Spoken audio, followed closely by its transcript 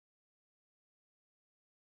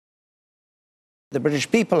The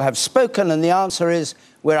British people have spoken and the answer is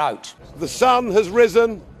we're out. The sun has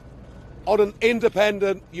risen on an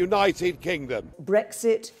independent United Kingdom.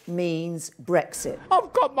 Brexit means Brexit.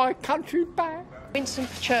 I've got my country back. Winston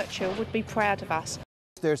Churchill would be proud of us.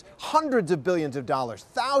 There's hundreds of billions of dollars,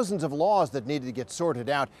 thousands of laws that needed to get sorted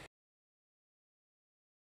out.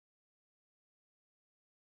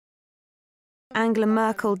 Angela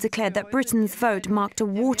Merkel declared that Britain's vote marked a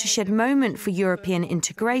watershed moment for European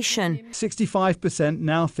integration. 65%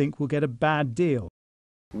 now think we'll get a bad deal.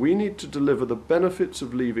 We need to deliver the benefits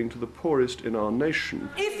of leaving to the poorest in our nation.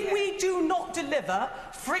 If we do not deliver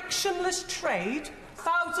frictionless trade,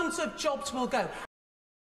 thousands of jobs will go.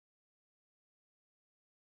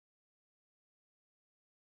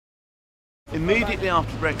 Immediately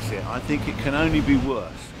after Brexit, I think it can only be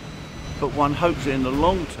worse. But one hopes that in the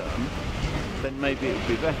long term, then maybe it would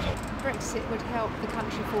be better. Brexit would help the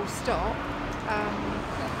country full stop.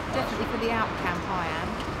 Definitely for the out camp I am,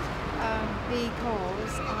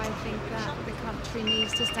 because I think that the country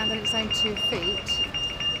needs to stand on its own 2 feet.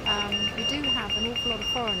 We do have an awful lot of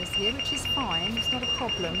foreigners here, which is fine, it's not a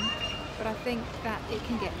problem, but I think that it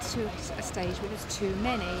can get to a stage where there's too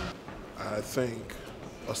many. I think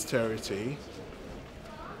austerity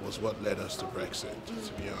was what led us to Brexit,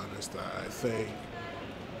 to be honest. I think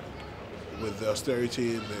with the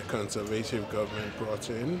austerity the Conservative government brought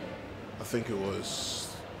in, I think it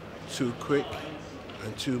was too quick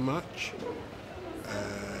and too much,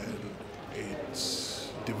 and it's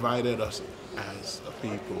divided us as a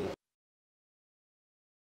people.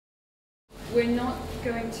 We're not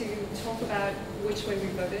going to talk about which way we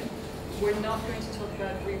voted. We're not going to talk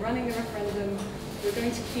about rerunning the referendum. We're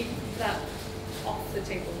going to keep that off the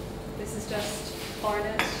table. This is just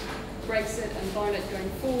Barnet, Brexit and Barnet going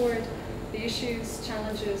forward, the issues,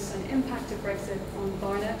 challenges and impact of Brexit on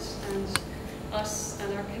Barnet and us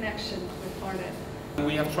and our connection with Barnet.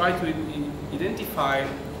 We have tried to identify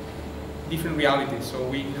different realities. So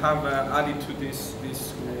we have added to this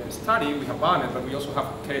study, we have Barnet, but we also have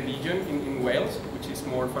Ceredigion in Wales, which is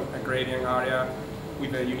more of an agrarian area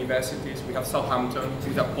with the universities. We have Southampton,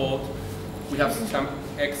 with a port. We have some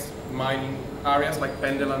ex-mining areas like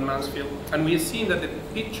Pendle and Mansfield. And we have seen that the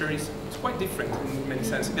picture is quite different in many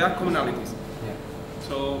senses. There are commonalities.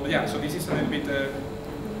 Yeah. So this is a little bit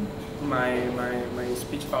my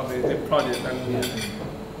speech about the project. And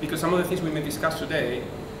because some of the things we may discuss today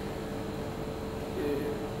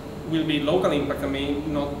will be local impact and may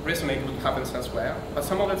not resonate with what happens elsewhere. But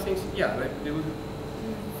some other things, they will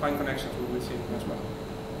find connections with what we're seeing as well.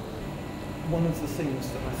 One of the things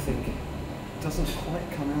that I think doesn't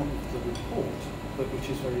quite come out of the report, but which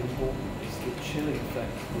is very important, is the chilling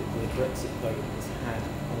effect that the Brexit vote has had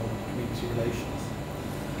on community relations.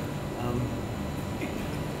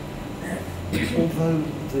 Although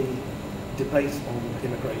the debate on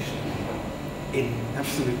immigration in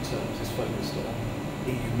absolute terms is focused on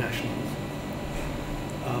EU nationals,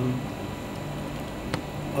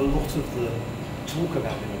 a lot of the talk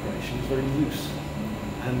about immigration is very loose,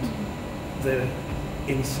 and there,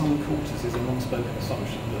 in some quarters, is an unspoken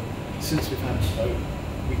assumption that since we've had this vote,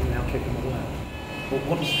 we can now kick them all out. But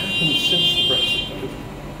what has happened since the Brexit vote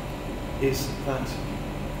is that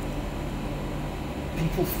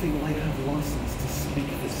people feel they have license to speak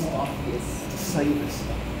this stuff, to say this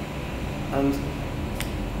stuff. And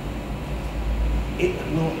it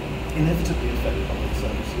will inevitably affect public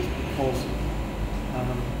services because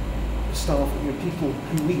staff, people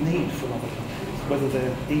who we need from other countries, whether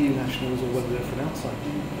they're EU nationals or whether they're from outside the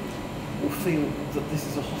EU, will feel that this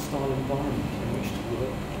is a hostile environment in which to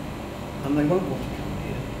work, and they won't want to come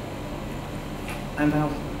here. And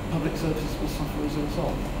our public services will suffer as a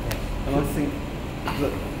result. And I think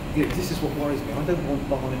that this is what worries me. I don't want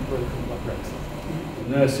Barnet broken by Brexit.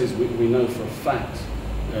 Nurses, we know for a fact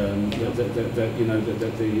that the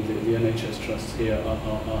NHS trusts here have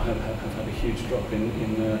had a huge drop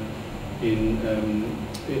in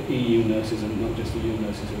EU nurses and not just EU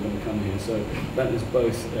nurses who are going to come here. So that is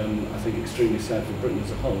both, I think, extremely sad for Britain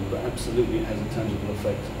as a whole, but absolutely it has a tangible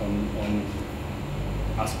effect on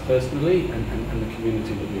us personally and the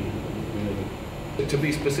community that we live in. To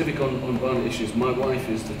be specific on Barnet issues, my wife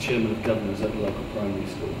is the chairman of governors at a local primary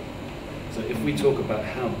school. So if we talk about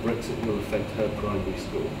how Brexit will affect her primary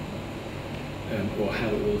school, or how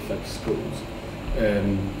it will affect schools,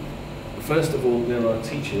 first of all, there are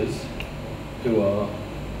teachers who are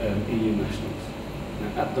EU nationals.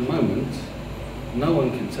 Now, at the moment, no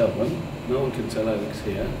one can tell them, no one can tell Alex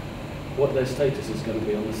here, what their status is going to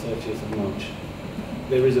be on the 30th of March.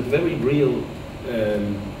 There is a very real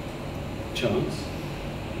chance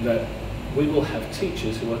that we will have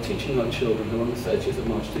teachers who are teaching our children who on the 30th of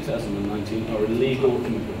March 2019 are illegal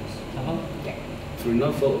immigrants through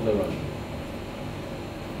no fault of their own.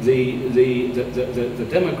 The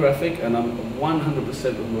demographic, and I'm 100%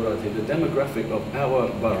 of what I think, the demographic of our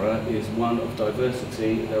borough is one of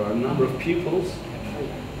diversity. There are a number of pupils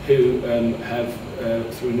who have,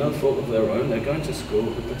 through no fault of their own, they're going to school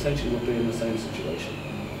who potentially will be in the same situation.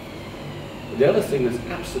 The other thing that's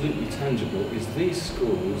absolutely tangible is these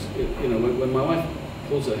schools, you know, when my wife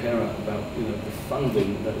pulls her hair out about, you know, the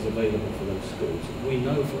funding that is available for those schools, we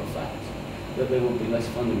know for a fact that there will be less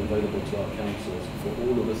funding available to our councils for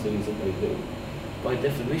all of the things that they do. By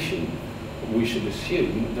definition, we should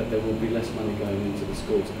assume that there will be less money going into the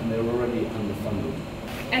schools, and they're already underfunded.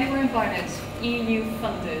 Anywhere in Barnet, EU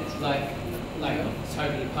funded? Like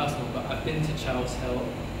totally personal, but I've been to Charles Hill,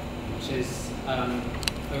 which is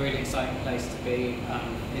a really exciting place to be.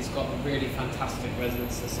 It's got a really fantastic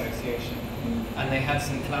residents association, and they had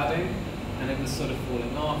some cladding, and it was sort of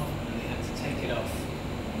falling off, and they had to take it off.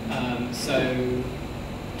 So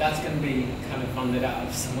that's going to be kind of funded out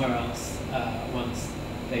of somewhere else once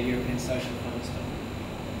the European Social Fund is done.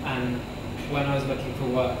 And when I was looking for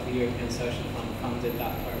work, the European Social Fund funded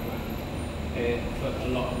that program. It put a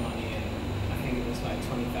lot of money in. I think it was like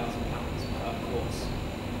 £20,000 per course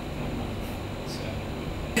per month. So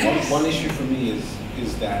one issue for me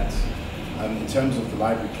is that in terms of the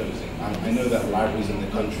library closing, I know that libraries in the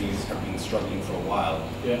countries have been struggling for a while,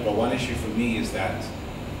 but one issue for me is that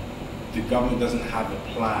the government doesn't have a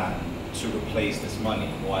plan to replace this money,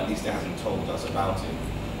 or at least it hasn't told us about it.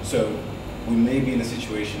 So we may be in a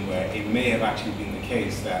situation where it may have actually been the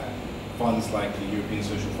case that funds like the European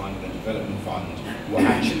Social Fund and the Development Fund were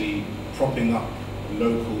actually propping up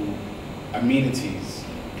local amenities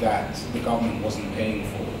that the government wasn't paying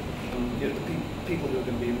for. You know, the people who are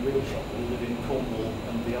going to be in real trouble live in Cornwall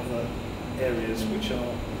and the other areas which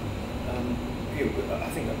are, you know, I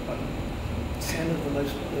think 10 of the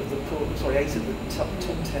most, sorry, 8 of the top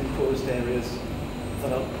 10 poorest areas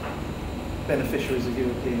that are beneficiaries of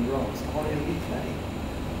European grants are in the UK.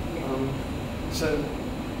 So,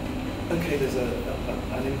 okay, there's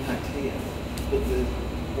an impact here, but the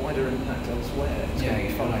wider impact elsewhere is going to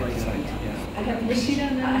be far greater. I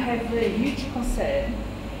have a huge concern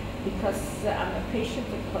because I'm a patient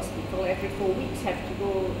at the hospital. Every 4 weeks I have to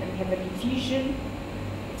go and have an infusion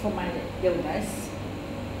for my illness.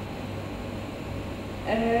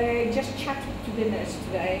 Just chatted to the nurse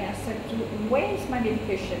today. I said, where is my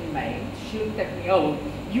medication made? She looked at me, oh,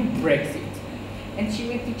 you Brexit. And she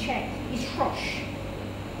went to check, it's Roche.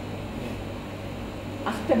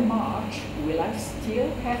 After March, will I still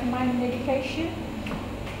have my medication?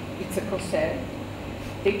 It's a concern.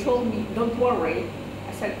 They told me, don't worry.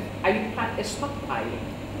 I said, are you stockpiling?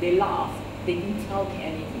 They laughed. They didn't tell me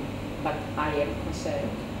anything, but I am concerned.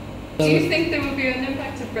 Do you think there will be an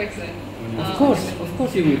impact of Brexit? Of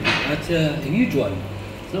course it will be. That's a huge one.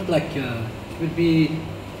 It's not like it will be.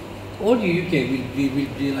 All the UK will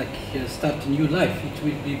be like start a new life. It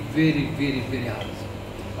will be very, very, very hard.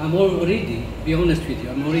 I'm already, be honest with you,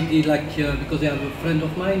 I'm already like because I have a friend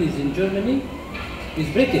of mine is in Germany. He's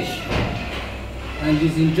British, and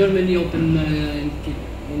he's in Germany open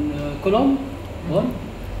in Cologne,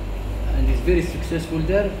 and he's very successful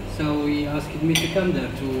there. So he asked me to come there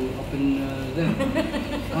to open there.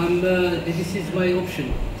 This is my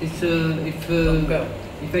option. It's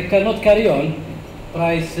if I cannot carry on,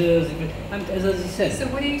 prices. And as I said, so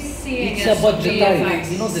what are you seeing? It's about the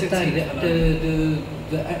tariff. You know the tariff.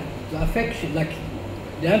 The affection, like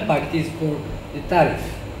the impact is for the tariff.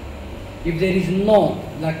 If there is no,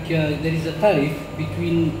 like there is a tariff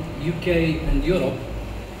between UK and Europe,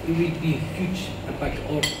 it will be a huge impact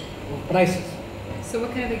or prices. So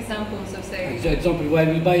what kind of examples of say? Example, where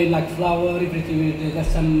we buy like flour, everything, there's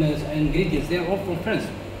some ingredients, they are all from France.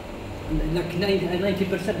 Like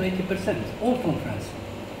 90%, all from France.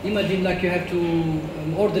 Imagine like you have to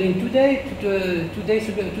order in 2 days, 2 days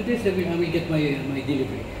I will get my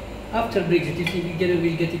delivery. After Brexit, we'll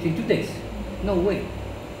get it in 2 days. No way.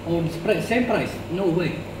 Or the same price. No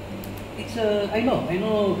way. It's I know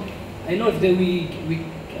if we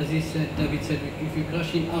as David said, if you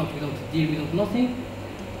crash in out without a deal, without nothing,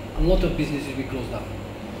 a lot of businesses will close down,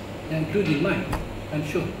 including mine, I'm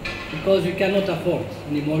sure, because you cannot afford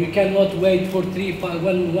anymore. You cannot wait for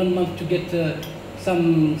 1 month to get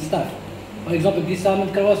some stuff. For example, this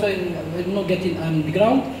almond carwaso, I'm not getting on the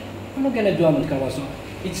ground. I'm not gonna do almond carwaso.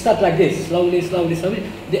 It starts like this, slowly. This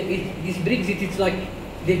Brexit, it's like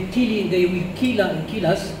they will kill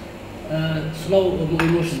us.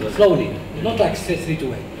 Slowly, not like straight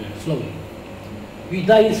away, slowly. We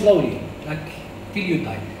die slowly, like till you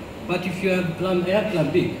die. But if you have plan A,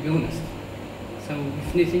 plan B, to be honest. So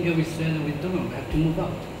if Netanyahu is withdrawn, we have to move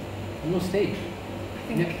out. I'm not staying.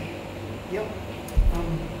 Yep.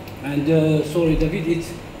 And sorry, David,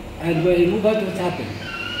 and when you move out, what's happened?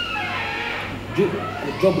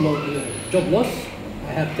 Job loss.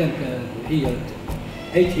 I have 10 here,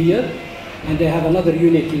 8 here, and I have another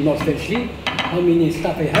unit in North Finchley. How many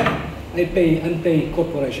staff I have? I'm paying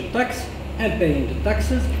corporation tax, I'm paying the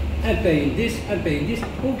taxes, I'm paying this, I'm paying this,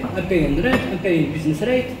 I'm paying rent, I'm paying business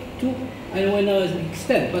rate too. And when I was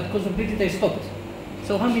extend, but because of Brexit I stopped.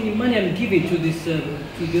 So how many money I'm giving to this,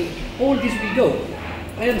 all this we go.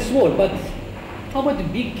 I am small, but how about the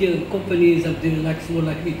big companies of the like small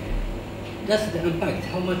like me? That's the impact.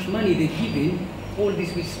 How much money they give in, all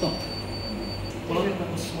this will stop. Well, I think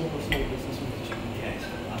that was small business owners you can get.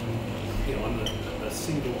 You know, I'm a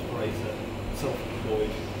single operator,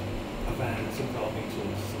 self-employed, a van, some gardening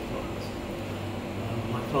tools, suppliers.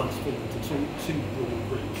 My clients fall into two broad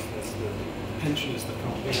groups. There's the pensioners that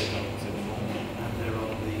can't pay their gardens anymore, and there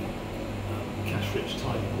are the cash-rich,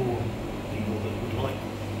 tidy, poor people that would like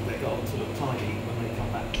their garden to look tidy when they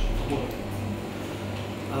come back from work.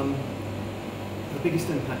 The biggest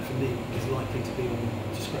impact for me is likely to be on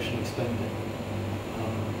discretionary spending.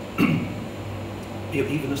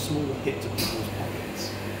 Even a small hit to people's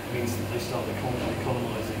pockets means that they start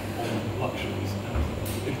economising on luxuries, and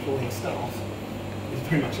employing staff is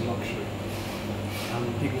very much a luxury.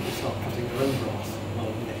 People will start cutting their own grass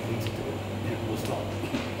rather than getting me to do it. People will start.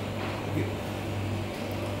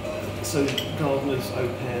 So gardeners, au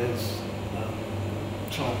pairs,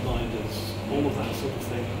 childminders, all of that sort of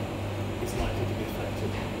thing is likely to be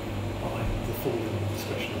affected by the fall in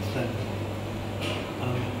discretionary spending.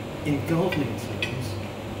 In gardening terms,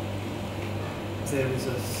 there is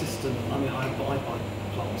a system. I mean, I buy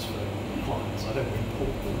plants for clients. I don't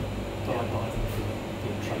import them, but I buy them from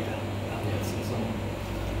trade outlets and so on.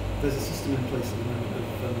 There's a system in place at the moment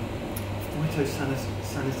of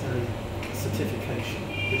phytosanitary certification,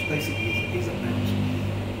 which basically is about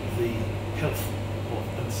the health of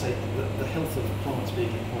the health of plants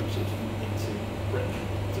being imported into Britain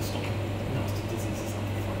to stop nasty diseases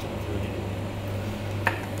like phytosanitary.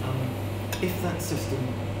 If that system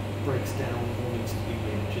breaks down or needs to be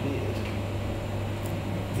re-engineered,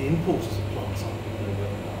 the importers of plants aren't going to know where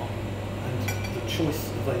they are, and the choice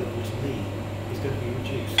available to me is going to be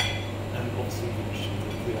reduced, and obviously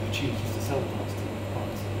the opportunities to sell plants to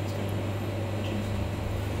clients is going to be reduced.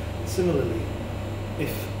 Similarly, if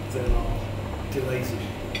there are delays at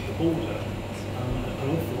the border, an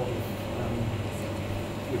awful lot of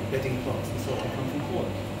with bedding plants and so on come from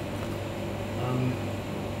Holland.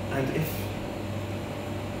 And if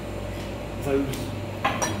those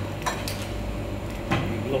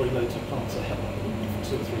lorry loads of plants are held for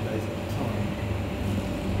 2 or 3 days at a time,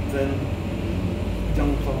 then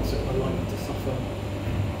young plants are likely to suffer,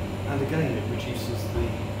 and again it reduces the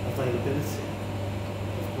availability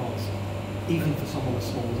of plants, even for someone as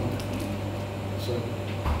small as I am. So,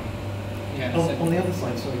 yeah, on the other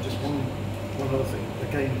side, sorry, just one other thing,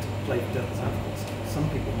 again to play devil's advocate, some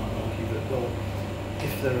people might argue that, well,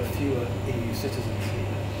 if there are fewer EU citizens here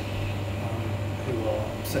who are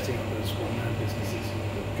setting up those one-man businesses and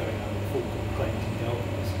going out and full claims and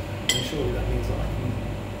gardens, then surely that means that I can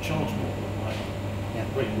charge more than my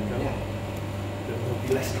rate will go up. There will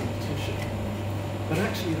be less competition. But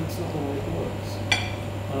actually that's not the way it works.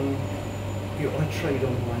 I trade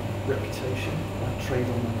on my reputation, I trade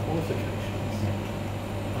on my qualifications,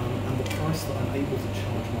 and the price that I'm able to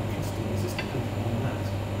charge my customers is dependent on that.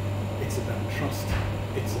 It's about trust,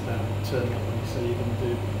 it's about turning up when you say you're going to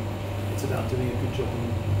do, it's about doing a good job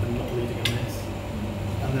and not leaving a mess.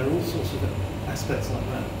 And there are all sorts of aspects like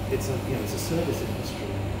that. It's a service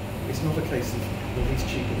industry. It's not a case of the least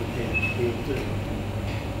cheaper than here will do.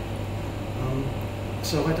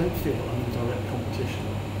 So I don't feel that I'm in direct competition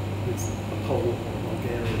with a Pole or a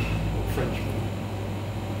Bulgarian or a Frenchman.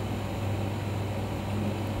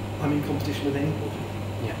 I'm in competition with anybody.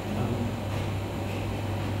 Yeah.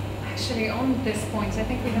 Actually, on this point, I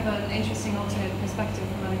think we have an interesting alternate perspective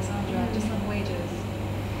from Alexandra, just on wages.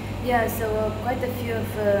 Yeah, so quite a few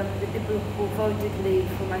of the people who voted Leave,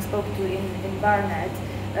 whom I spoke to in Barnet,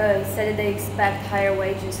 said that they expect higher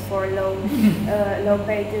wages for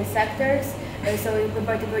low-paid sectors. So in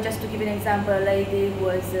particular, just to give you an example, a lady who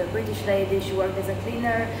was a British lady, she worked as a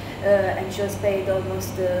cleaner, and she was paid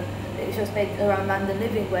she was paid around London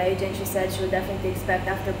living wage, and she said she would definitely expect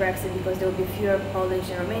after Brexit, because there will be fewer Polish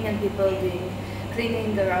and Romanian people doing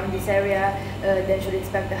cleaning around this area, then should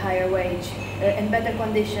expect a higher wage and better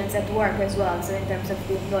conditions at work as well. So in terms of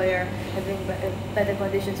the employer having better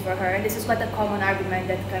conditions for her, and this is quite a common argument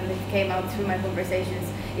that kind of came out through my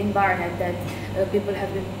conversations in Barnet, that people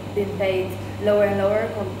have been paid lower and lower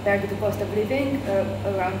compared to the cost of living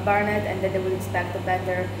around Barnet, and that they would expect a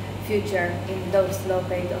better future in those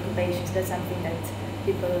low-paid occupations. That's something that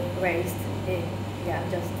people raised.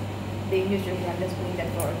 Just being neutral, I'm just putting that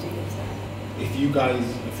forward to you. So. If you guys,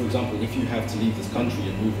 for example, if you have to leave this country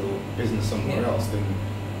and move your business somewhere else, then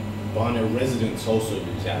Barnet residents also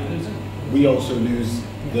lose out. We also lose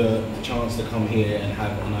the chance to come here and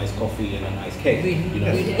have a nice coffee and a nice cake. We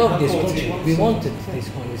love this country. We wanted this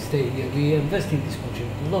country to stay here. We invest in this country.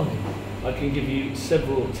 We love it. I can give you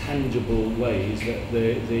several tangible ways that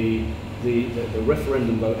the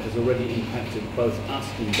referendum vote has already impacted both us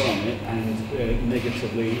in Barnet and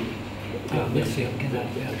negatively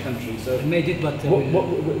the country. So we made it, but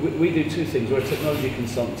we do two things. We're a technology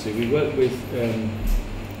consultancy. We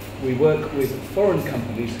work with foreign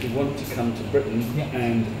companies who want to come to Britain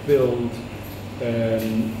and build a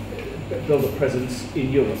presence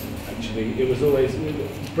in Europe. Actually,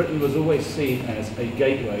 Britain was always seen as a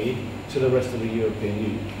gateway to the rest of the European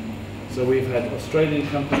Union. So we've had Australian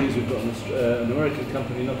companies, we've got an American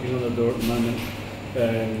company knocking on the door at the moment,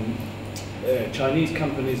 Chinese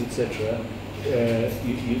companies, etc.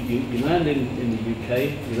 You land in the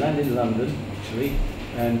UK, you land in London, actually,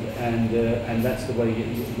 and that's the way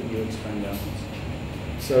you expand outwards.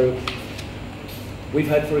 So we've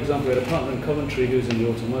had, for example, we had a partner in Coventry who's in the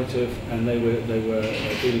automotive, and they were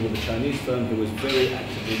dealing with a Chinese firm who was very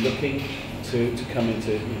actively looking to come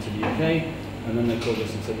into the UK. And then they called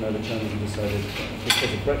us and said, no, the Chinese have decided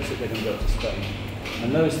because of Brexit they're going to go to Spain.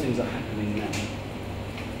 And those things are happening now.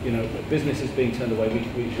 You know, business is being turned away. We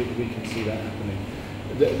can see that happening.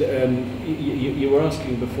 You were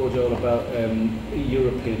asking before, Joel, about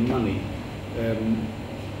European money.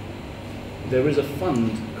 There is a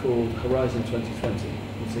fund called Horizon 2020.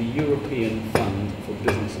 It's a European fund for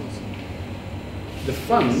businesses. The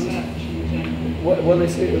fund,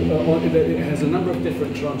 it has a number of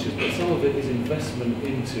different tranches, but some of it is investment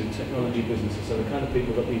into technology businesses, so the kind of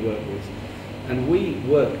people that we work with. And we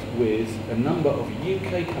worked with a number of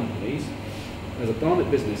UK companies as a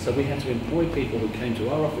Barnet business, so we had to employ people who came to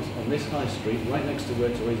our office on this high street, right next to where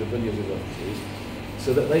Teresa Villiers' office is,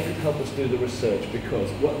 so that they could help us do the research,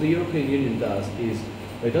 because what the European Union does is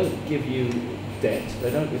they don't give you debt,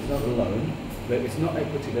 it's not a loan, it's not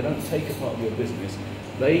equity, they don't take a part of your business.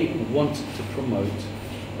 They want to promote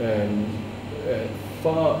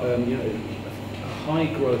high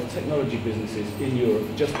growth technology businesses in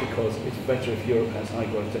Europe, just because it's better if Europe has high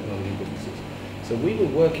growth technology businesses. So we were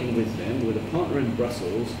working with them, with a partner in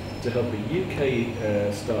Brussels, to help a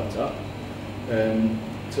UK startup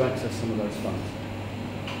to access some of those funds.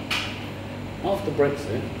 After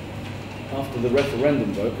Brexit, after the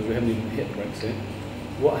referendum vote, because we haven't even hit Brexit,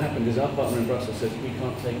 what happened is our partner in Brussels said, we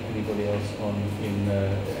can't take anybody else on in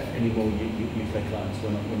any more UK clients.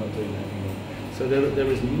 We're not doing that anymore. So there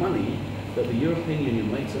is money that the European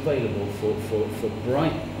Union makes available for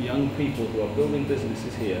bright young people who are building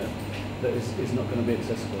businesses here that is not going to be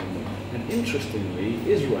accessible anymore. And interestingly,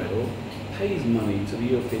 Israel pays money to the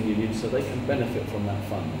European Union so they can benefit from that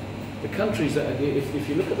fund. The countries that, if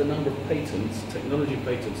you look at the number of patents, technology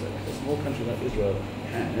patents that a small country like Israel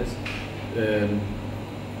has,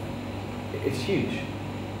 it's huge.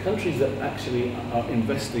 Countries that actually are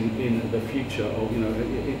investing in the future, or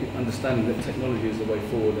understanding that technology is the way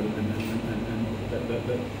forward, and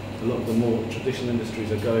that a lot of the more traditional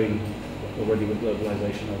industries are going already with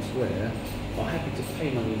globalization elsewhere, are happy to pay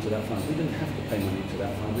money into that fund. We didn't have to pay money into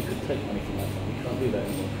that fund. We could take money from that fund. We can't do that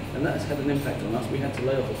anymore. And that's had an impact on us. We had to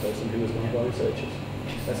lay off a person who was one of our researchers.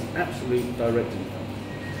 That's an absolute direct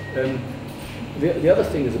impact. The other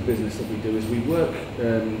thing as a business that we do is we work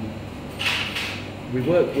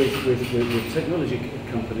with technology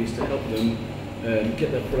companies to help them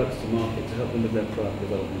get their products to market, to help them with their product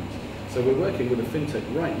development. So we're working with a fintech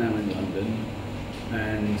right now in London,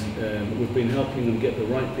 and we've been helping them get the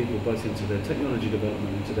right people both into their technology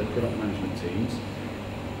development, into their product management teams.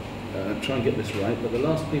 Try and get this right, but the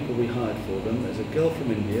last people we hired for them, there's a girl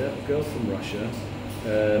from India, a girl from Russia,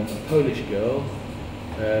 a Polish girl,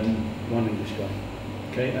 one English guy.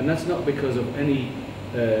 Okay, and that's not because of any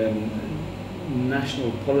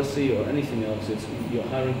national policy or anything else. It's you're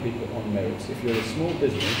hiring people on merits. If you're a small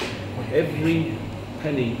business, every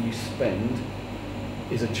penny you spend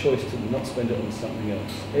is a choice to not spend it on something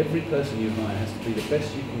else. Every person you hire has to be the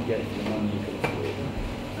best you can get for the money you can afford,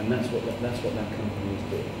 and that's what that company is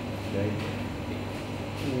doing. Okay?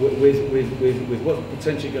 with what's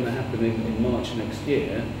potentially going to happen in March next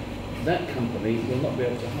year, that company will not be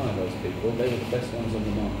able to hire those people. They were the best ones on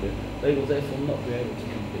the market. They will therefore not be able to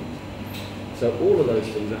compete. So all of those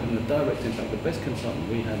things are having a direct impact. The best consultant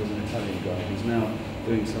we have is an Italian guy who's now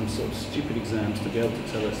doing some sort of stupid exams to be able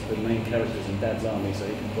to tell us the main characters in Dad's army so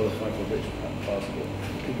he can qualify for a British passport.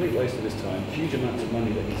 Complete waste of his time, huge amounts of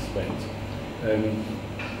money that he's spent.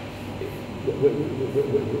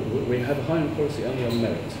 We have a hiring policy only on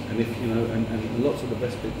merit, and if you know, and lots of the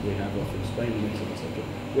best people we have are from Spain and Italy, etc.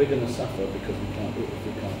 We're going to suffer because we can't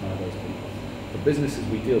hire those people. The businesses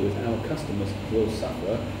we deal with, our customers, will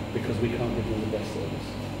suffer because we can't give them the best service.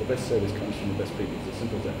 The best service comes from the best people. It's as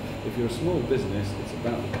simple as that. If you're a small business, it's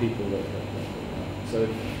about the people that. So,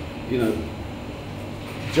 you know,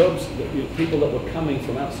 jobs people that were coming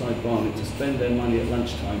from outside Barnet to spend their money at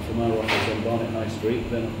lunchtime from our office on Barnet High Street,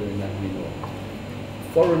 they're not doing that anymore.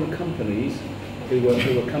 Foreign companies who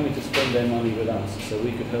were coming to spend their money with us, so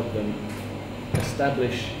we could help them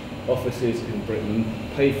establish offices in Britain,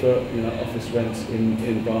 pay for office rents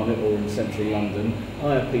in Barnet or in central London,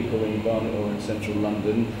 hire people in Barnet or in central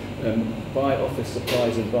London, buy office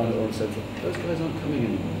supplies in Barnet or in central. Those guys aren't coming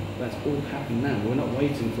anymore. That's all happened now. We're not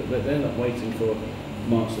waiting for. They're not waiting for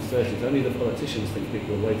March the 30th. Only the politicians think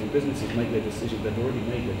people are waiting. Businesses make their decisions. They've already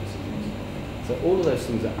made their decisions. So all of those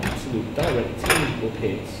things are absolute direct, tangible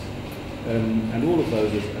hits. And all of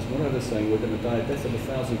those, as Morad is saying, we're going to die a death of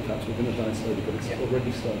 1,000 cuts. We're going to die slowly, but it's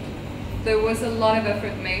already started. There was a lot of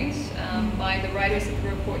effort made by the writers of the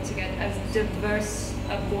report to get as diverse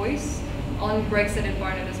a voice on Brexit in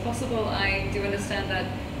Barnet as possible. I do understand that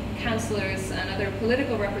councillors and other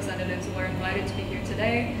political representatives were invited to be here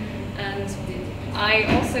today, and I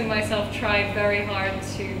also myself tried very hard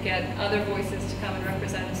to get other voices to come and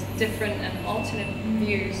represent different and alternate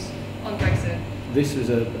views on Brexit. This is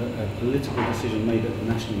a political decision made at the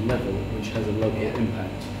national level which has a local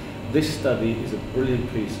impact. This study is a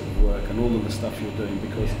brilliant piece of work, and all of the stuff you're doing,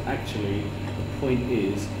 because actually the point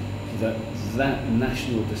is that that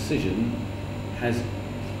national decision has a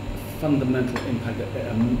fundamental impact at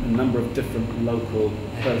a number of different local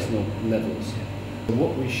personal levels.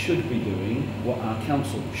 What we should be doing, what our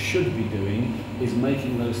council should be doing, is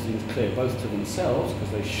making those things clear, both to themselves,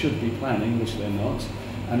 because they should be planning, which they're not,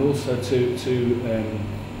 and also to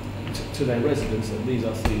their residents that these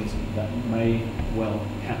are things that may well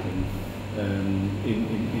happen in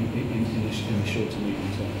the short to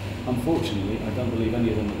medium term. Unfortunately, I don't believe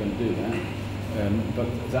any of them are going to do that,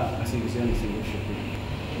 but that I think is the only thing that should be.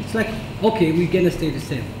 It's like, okay, we're going to stay the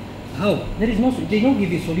same. How? There is no, they don't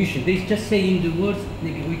give you a solution. They just say in the words,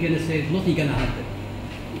 we're going to say nothing going to happen.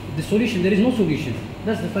 The solution, there is no solution.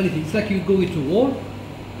 That's the funny thing. It's like you go into war,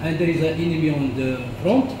 and there is an enemy on the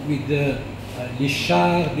front with the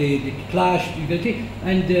chars, they clash,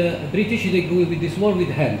 and the British, they go with this war with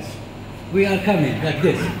hands. We are coming, like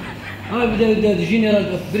this. The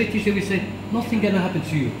general of British, they will say, nothing gonna happen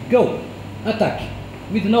to you. Go, attack,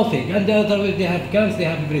 with nothing. And the other way, they have guns, they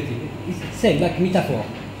have everything. It's the same, like metaphor.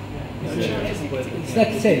 It's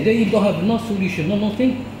like the same. They don't have no solution, no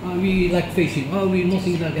nothing. We like facing,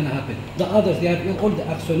 nothing is not gonna happen. The others, they have all the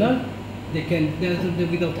arsenal. They're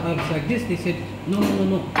without arms like this. They said, no,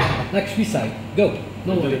 like suicide. Go.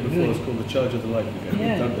 No. We did it before. It's called the charge of the light brigade.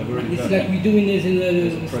 Yeah. It's like we're doing this in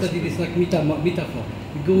the study. It's like metaphor.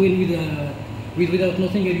 You go in without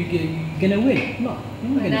nothing, and you're gonna win. No.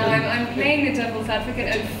 Now I'm playing the devil's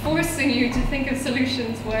advocate and forcing you to think of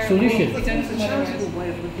solutions where we don't The charitable way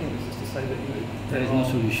of looking at this is to say that there is no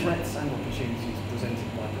solution. Threats and opportunities presented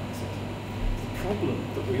by Brexit. The problem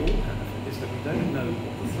that we all have is that we don't know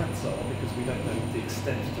what the threats are because we don't know the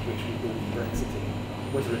extent to which we will be Brexiting,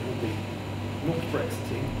 whether it will be not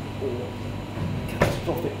Brexiting or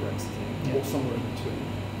catastrophic Brexiting or somewhere in between.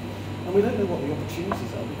 And we don't know what the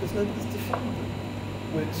opportunities are because nobody's defined them.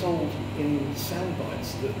 We're told in sound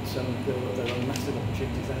bites that there are massive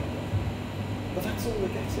opportunities out there. But that's all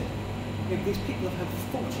we're getting. These people have had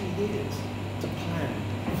 40 years to plan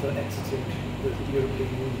for exiting the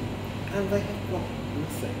European Union, and they have got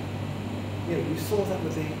nothing. We saw that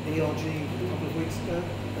with the ERG a couple of weeks ago.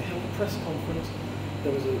 They held a press conference.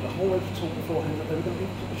 There was a whole load of talk beforehand that they were going to be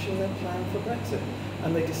publishing their plan for Brexit,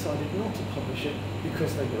 and they decided not to publish it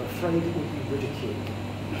because they were afraid it would be ridiculed.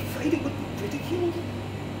 Afraid it would be ridiculed?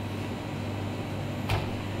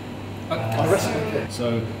 I rest my case.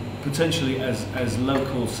 So potentially as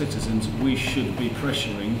local citizens, we should be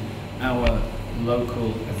pressuring our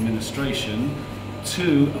local administration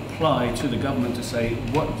to apply to the government to say,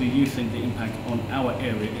 what do you think the impact on our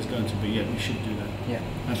area is going to be? Yeah, we should do that.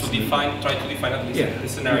 try to define at least the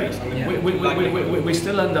scenarios. And we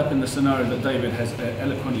still end up in the scenario that David has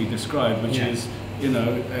eloquently described, which is,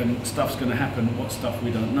 stuff's going to happen, what stuff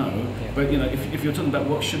we don't know. But if you're talking about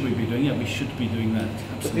what should we be doing, we should be doing that.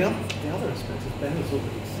 Absolutely. But the other aspect, as Ben has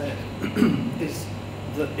already said, is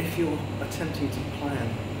that if you're attempting to plan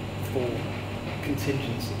for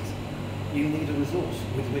contingencies, you need a resource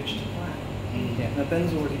with which to plan. Now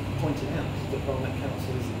Ben's already pointed out that Barnet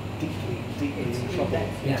Council is deeply in trouble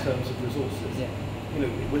in terms of resources.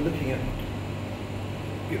 We're looking at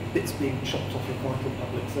bits being chopped off of vital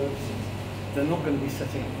public services. They're not going to be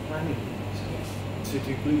setting up planning units to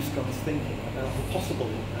do blue skies thinking about the possible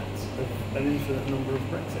impacts of an infinite number of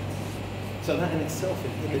Brexits. So that in itself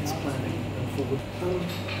inhibits planning and forward.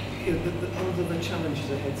 Under the challenges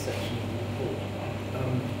ahead section of the report,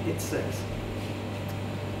 it says,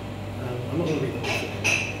 I'm not going to read the whole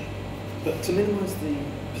thing, but to minimise the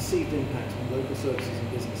perceived impact on local services and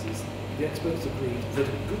businesses, the experts agreed that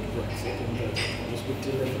a good Brexit would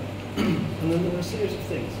deliver. And then there are a series of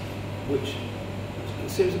things, a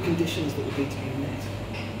series of conditions that would need to be met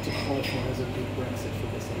to qualify as a good Brexit for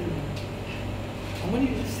this area. And when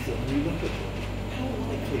you list them, you look at them, how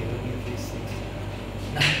likely are any of these things to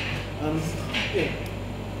happen?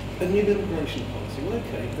 A new immigration policy. Well,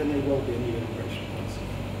 okay, there may well be a new immigration policy.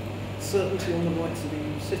 Certainty on the rights of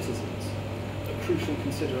EU citizens, a crucial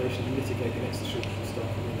consideration in mitigating extra shortage of staff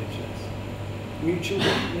in the NHS. Mutual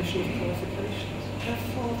recognition of qualifications. How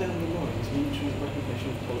far down the line is mutual recognition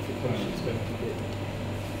of qualifications going to be?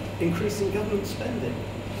 Increasing government spending.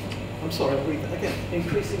 I'm sorry, I'll read that again.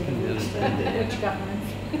 Increasing government spending.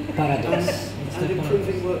 And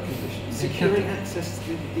improving work conditions. Securing access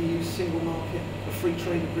to the EU's single market, a free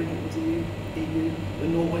trade agreement with the EU, a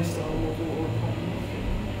Norway-style model, or a common market.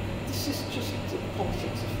 This is just the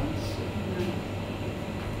politics of fantasy.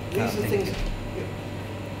 These are things.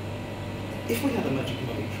 If we had a magic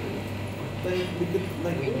money tree, then we could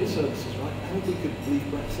make all the services right, and we could leave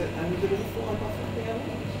Brexit, and we could all fly by flying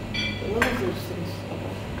airlines. But none of those things are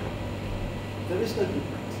possible. There is no good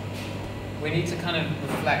Brexit. We need to kind of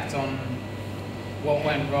reflect on what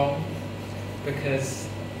went wrong, because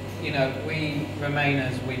we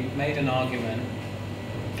Remainers, we made an argument.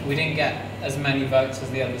 We didn't get as many votes as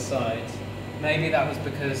the other side. Maybe that was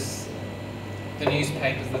because the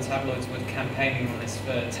newspapers, the tabloids, were campaigning on this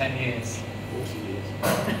for 10 years. 40 years.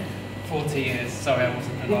 40 years, sorry, I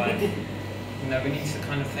wasn't alive. We need to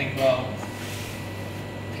kind of think, well,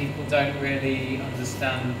 people don't really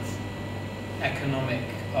understand economic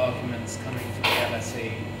arguments coming from the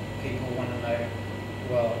LSE. People want to know,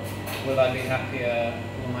 well, will I be happier?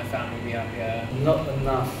 Will my family be happier? Not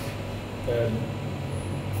enough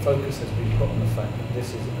focus has been put on the fact that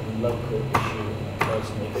this is a local issue, a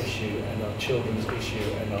personal issue, and our children's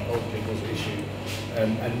issue, and our old people's issue,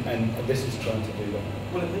 and this is trying to do that.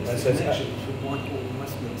 Well, it makes the connection between Whitehall and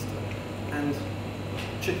Westminster and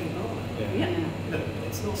Chicken Barnet.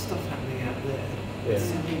 It's not stuff happening out there. It's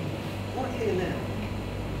happening right here now,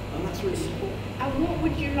 and that's really important. And what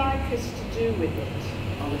would you like us to do with it?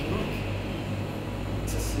 I would like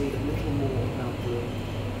to see a little more about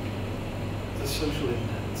the social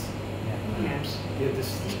impacts. Perhaps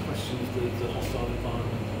this question of the hostile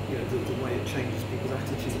environment, the way it changes people's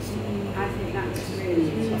attitudes to one another. I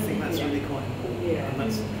think that's really quite important. And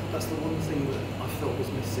that's the one thing that I felt was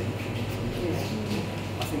missing from this.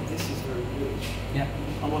 I think this is very good.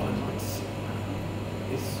 And what I'd like to see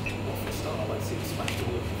is, well, for a start, I'd like to see it smashed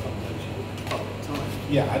all over the front page of the public Times.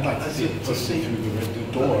 Yeah, I'd like to see it pushed through the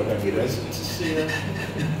door of every resident. To see a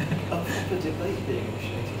proper debate being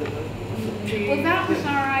initiated at local level. Well, that was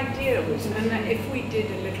our idea, and that if we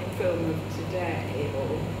did a little film of today,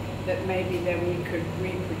 or that maybe then we could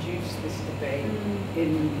reproduce this debate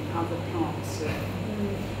in other parts of...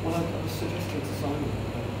 Well, I was suggesting to Simon,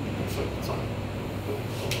 Simon,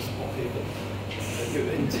 on the spot here, but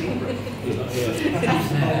in Teamwork, perhaps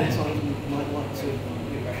Simon might like to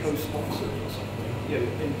co-sponsor or something,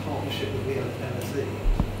 in partnership with the LSE. It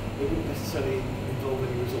wouldn't necessarily involve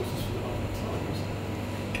any resources from the Barnet Times.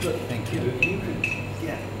 But you could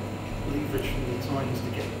get leverage from the Times to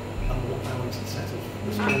get a more balanced set of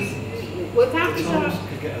responses. Well, that's the Times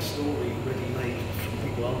could get a story ready-made from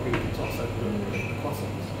people arguing the toss over the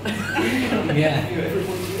croissants.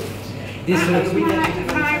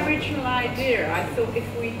 Everybody My original idea, I thought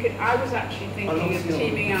if we could, I was actually thinking of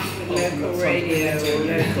teaming up with local radio or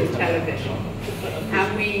local television,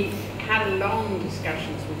 and we had long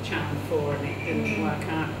discussions with Channel 4 and it didn't work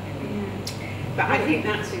out. But I think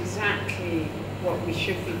that's exactly what we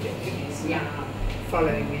should be doing, is now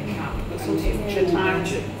following it up. And if the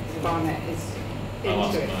Times at Barnet is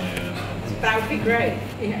into it. That would be great.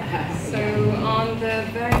 Yeah. So on the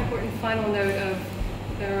very important final note of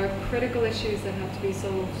there are critical issues that have to be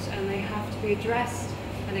solved and they have to be addressed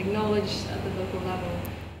and acknowledged at the local level.